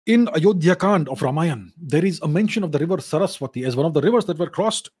In Ayodhya Kand of Ramayana, there is a mention of the river Saraswati as one of the rivers that were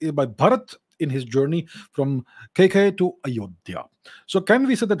crossed by Bharat in his journey from Kaikai to Ayodhya. So, can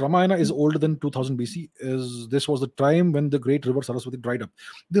we say that Ramayana is older than 2000 BC? As this was the time when the great river Saraswati dried up.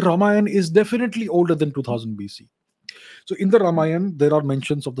 The Ramayana is definitely older than 2000 BC. So, in the Ramayana, there are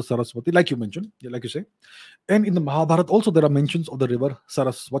mentions of the Saraswati, like you mentioned, like you say, and in the Mahabharata also there are mentions of the river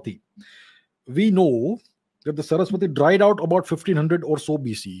Saraswati. We know that the Saraswati dried out about 1500 or so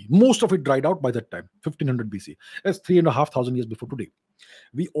BC. Most of it dried out by that time, 1500 BC, as 3,500 years before today.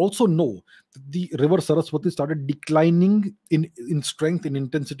 We also know that the river Saraswati started declining in strength, in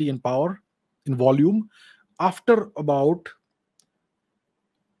intensity, in power, in volume after about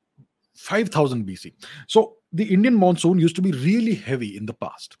 5000 BC. So the Indian monsoon used to be really heavy in the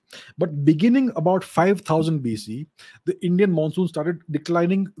past. But beginning about 5000 BC, the Indian monsoon started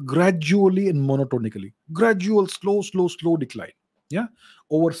declining gradually and monotonically. Gradual, slow decline. Yeah.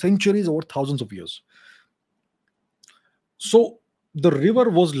 Over centuries, over thousands of years. So the river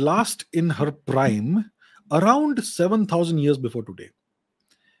was last in her prime around 7000 years before today.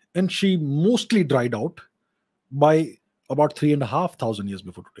 And she mostly dried out by about 3,500 years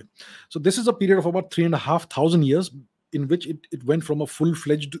before today. So this is a period of about 3,500 years in which it went from a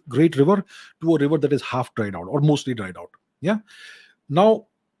full-fledged great river to a river that is half dried out or mostly dried out. Yeah. Now,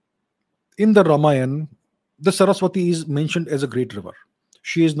 in the Ramayana, the Saraswati is mentioned as a great river.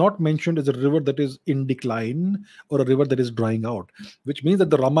 She is not mentioned as a river that is in decline or a river that is drying out, which means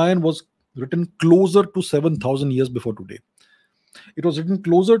that the Ramayana was written closer to 7,000 years before today. It was written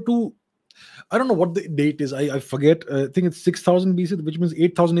closer to, I don't know what the date is. I forget. I think it's 6000 BC, which means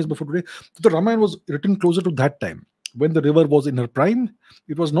 8000 years before today. So the Ramayana was written closer to that time when the river was in her prime.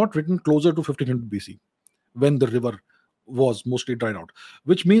 It was not written closer to 1500 BC when the river was mostly dried out,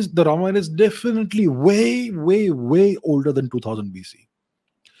 which means the Ramayana is definitely way older than 2000 BC.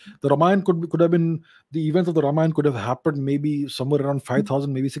 The Ramayana could have been, the events of the Ramayana could have happened maybe somewhere around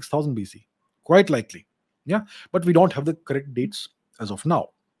 5000, maybe 6000 BC. Quite likely. Yeah. But we don't have the correct dates as of now.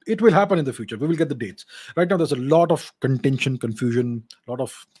 It will happen in the future. We will get the dates. Right now, there's a lot of contention, confusion, a lot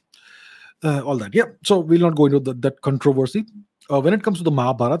of all that. Yeah. So we'll not go into that controversy. When it comes to the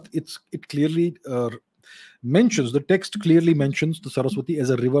Mahabharata, it clearly mentions, the text clearly mentions the Saraswati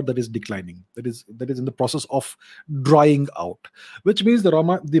as a river that is declining, that is in the process of drying out, which means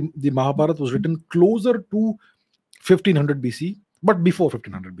the Mahabharata was written closer to 1500 BC, but before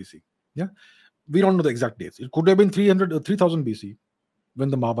 1500 BC. Yeah, we don't know the exact dates. It could have been 300 or 3000 BC when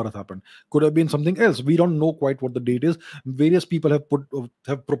the Mahabharata happened. Could have been something else. We don't know quite what the date is. Various people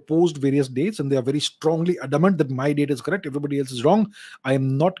have proposed various dates, and they are very strongly adamant that my date is correct, everybody else is wrong. I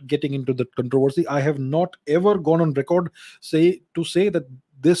am not getting into the controversy. I have not ever gone on record say that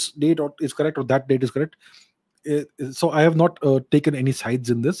this date is correct or that date is correct. So I have not taken any sides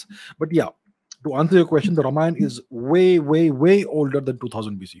in this. But yeah, to answer your question, the Ramayana is way older than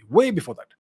 2000 BC, way before that.